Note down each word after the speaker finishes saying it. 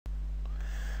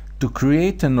To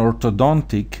create an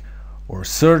orthodontic or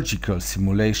surgical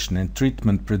simulation and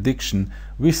treatment prediction,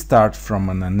 we start from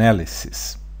an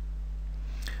analysis.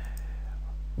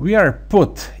 We are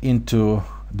put into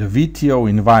the VTO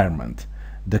environment.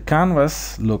 The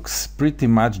canvas looks pretty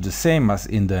much the same as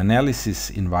in the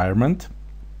analysis environment,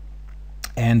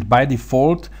 and by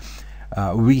default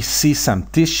we see some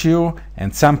tissue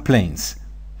and some planes.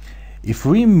 If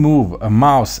we move a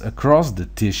mouse across the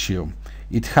tissue,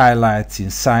 it highlights in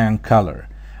cyan color,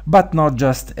 but not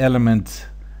just element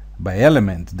by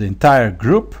element. The entire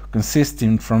group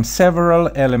consisting from several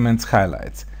elements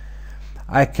highlights.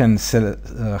 I can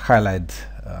highlight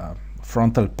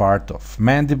frontal part of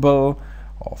mandible,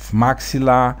 of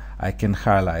maxilla. I can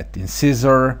highlight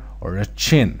incisor or a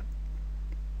chin.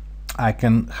 I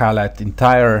can highlight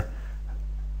entire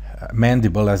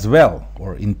mandible as well,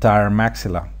 or entire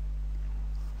maxilla.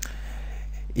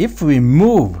 If we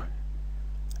move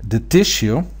the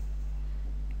tissue,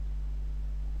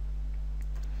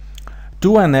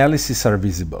 two analyses are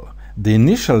visible. The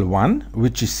initial one,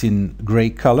 which is in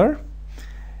gray color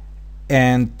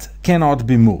and cannot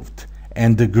be moved,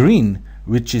 and the green,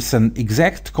 which is an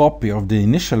exact copy of the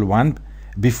initial one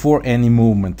before any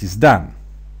movement is done.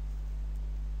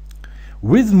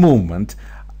 With movement,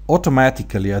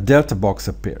 automatically a delta box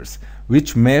appears,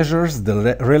 which measures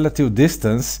the relative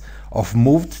distance of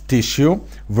moved tissue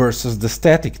versus the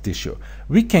static tissue.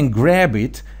 We can grab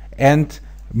it and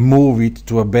move it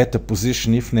to a better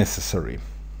position if necessary.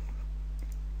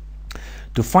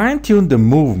 To fine-tune the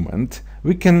movement,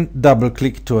 we can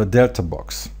double-click to a delta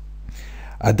box.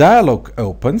 A dialog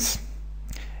opens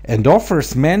and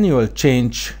offers manual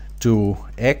change to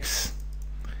X,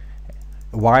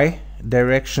 Y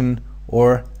direction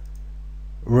or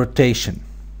rotation.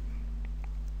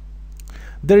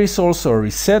 There is also a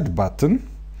reset button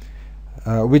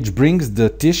which brings the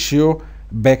tissue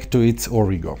back to its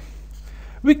origo.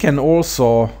 We can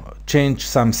also change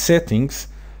some settings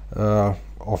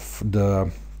of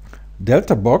the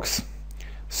delta box,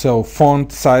 so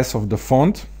font, size of the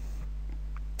font,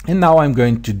 and now I'm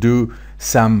going to do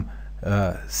some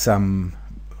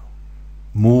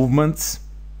movements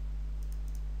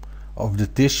of the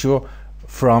tissue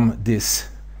from this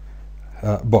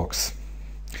box.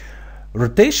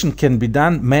 Rotation can be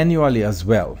done manually as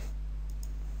well.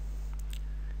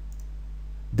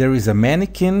 There is a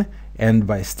mannequin, and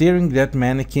by steering that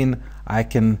mannequin I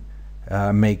can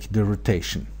make the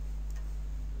rotation.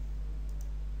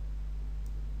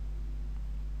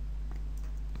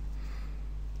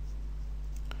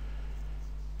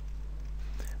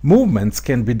 Movements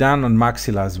can be done on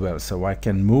maxilla as well, so I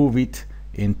can move it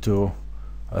into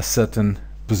a certain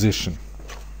position.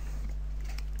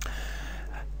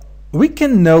 We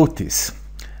can notice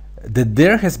that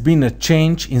there has been a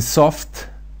change in soft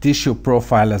tissue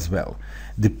profile as well.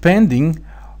 Depending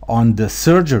on the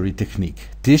surgery technique,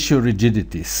 tissue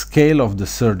rigidity, scale of the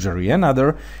surgery and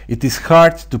other, it is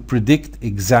hard to predict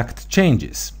exact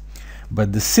changes.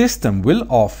 But the system will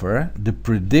offer the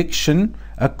prediction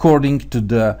according to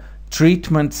the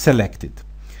treatment selected.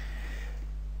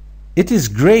 It is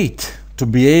great to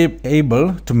be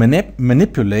able to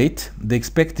manipulate the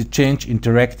expected change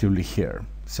interactively here.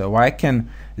 So I can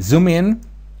zoom in,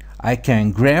 I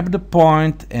can grab the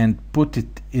point and put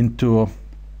it into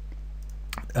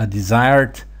a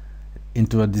desired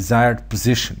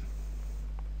position.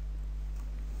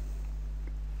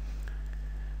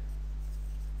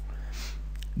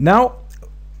 Now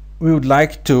we would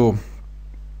like to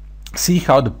see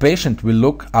how the patient will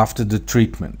look after the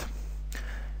treatment.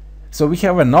 So we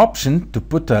have an option to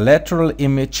put a lateral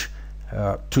image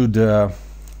to the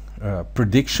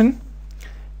prediction,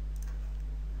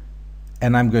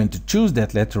 and I'm going to choose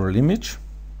that lateral image,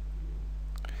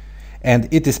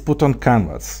 and it is put on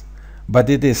canvas, but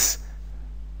it is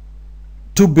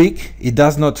too big, it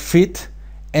does not fit,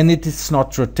 and it is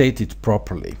not rotated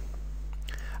properly.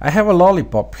 I have a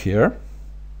lollipop here,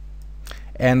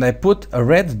 and I put a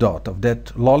red dot of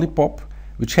that lollipop,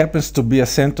 which happens to be a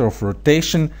center of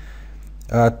rotation,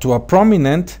 to a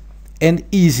prominent and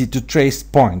easy to trace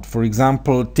point, for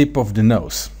example, tip of the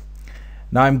nose.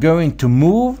 Now I'm going to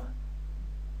move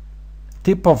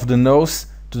tip of the nose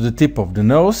to the tip of the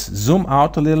nose, zoom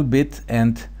out a little bit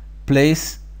and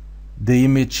place the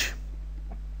image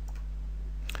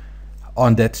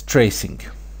on that tracing.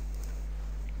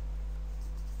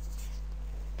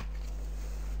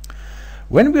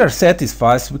 When we are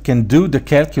satisfied, we can do the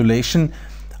calculation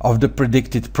of the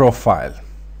predicted profile.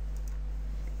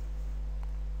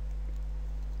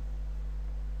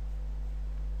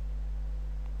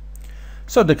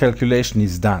 So the calculation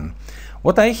is done.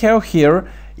 What I have here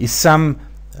is some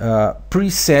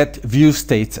preset view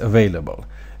states available.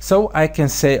 So I can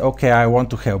say, okay, I want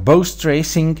to have both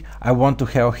tracing, I want to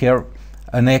have here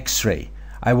an X-ray,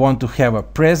 I want to have a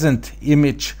present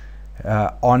image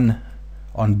on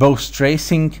both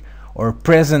tracing, or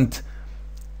present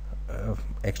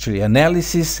actually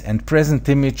analysis and present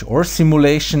image, or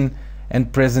simulation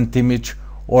and present image,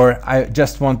 or I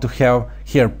just want to have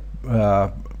here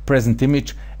present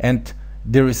image and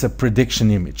there is a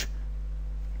prediction image.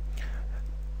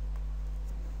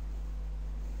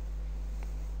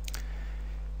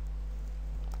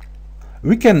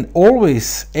 We can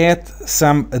always add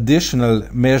some additional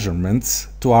measurements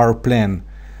to our plan.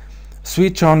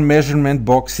 Switch on measurement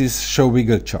boxes, show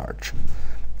wiggle chart.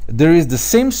 There is the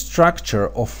same structure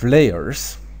of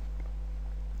layers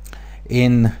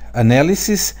in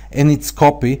analysis and its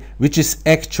copy, which is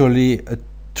actually a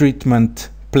treatment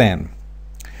plan.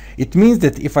 It means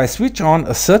that if I switch on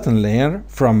a certain layer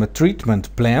from a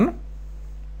treatment plan,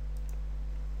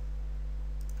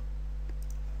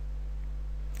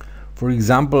 for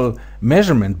example,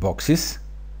 measurement boxes,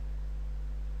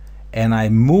 and I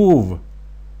move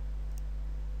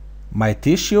my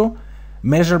tissue,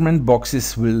 measurement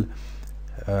boxes will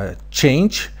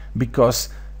change because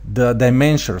the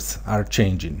dimensions are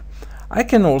changing. I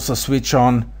can also switch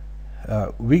on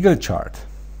wiggle chart,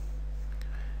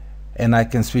 and I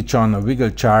can switch on a wiggle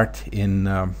chart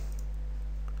in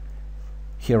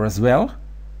here as well.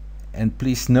 And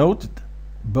please note,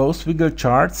 both wiggle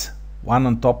charts, one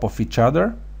on top of each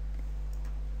other.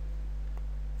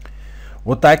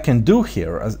 What I can do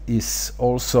here is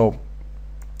also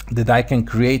that I can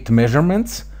create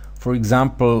measurements, for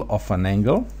example, of an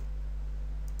angle.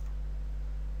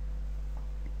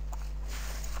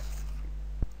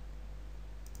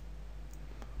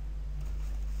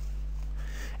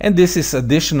 And this is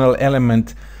additional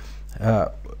element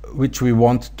which we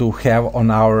want to have on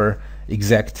our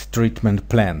exact treatment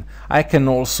plan. I can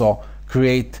also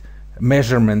create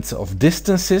measurements of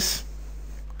distances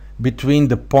between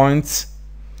the points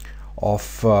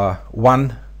of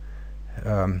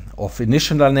of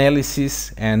initial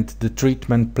analysis and the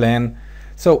treatment plan.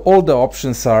 So all the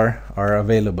options are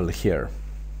available here.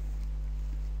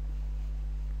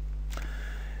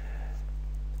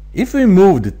 If we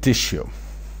move the tissue,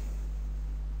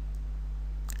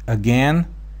 again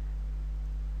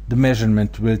the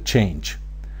measurement will change.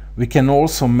 We can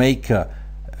also make a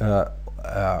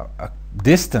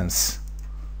distance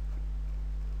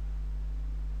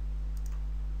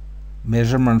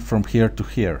measurement from here to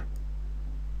here,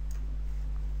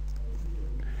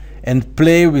 and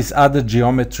play with other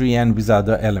geometry and with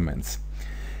other elements.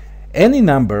 Any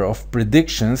number of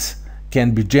predictions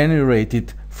can be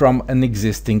generated from an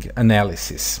existing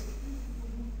analysis.